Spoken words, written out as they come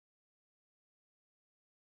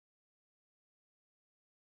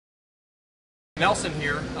Nelson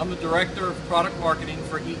here. I'm the Director of Product Marketing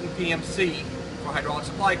for Eaton PMC for Hydraulic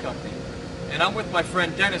Supply Company. And I'm with my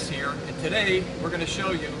friend Dennis here, and today we're going to show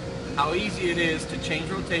you how easy it is to change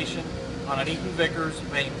rotation on an Eaton Vickers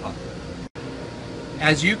Vane Pump.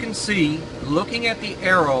 As you can see, looking at the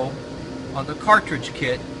arrow on the cartridge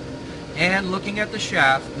kit and looking at the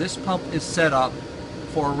shaft, this pump is set up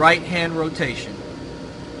for right-hand rotation.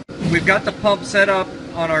 We've got the pump set up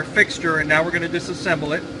on our fixture, and now we're going to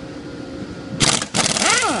disassemble it.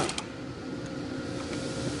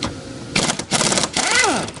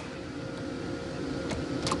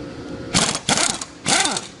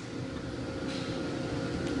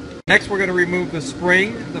 Next, we're going to remove the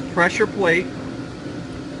spring, the pressure plate,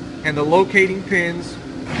 and the locating pins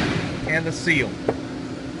and the seal.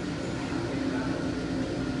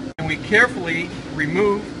 And we carefully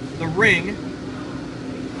remove the ring,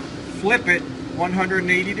 flip it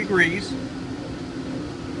 180 degrees,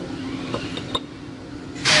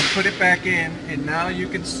 and put it back in, and now you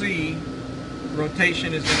can see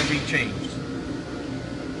rotation is going to be changed.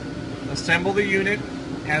 Assemble the unit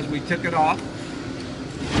as we took it off.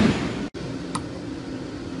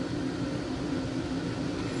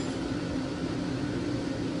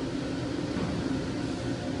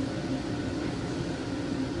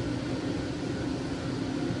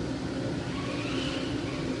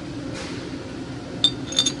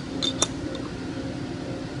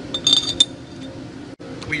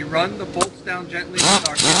 We run the bolts down gently with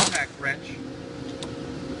our impact wrench.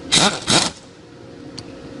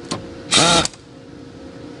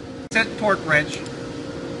 Set torque wrench.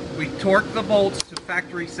 We torque the bolts to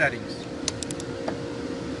factory settings.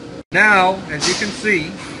 Now, as you can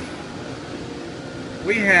see,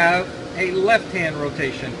 we have a left-hand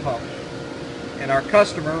rotation pump, and our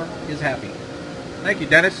customer is happy. Thank you,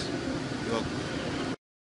 Dennis.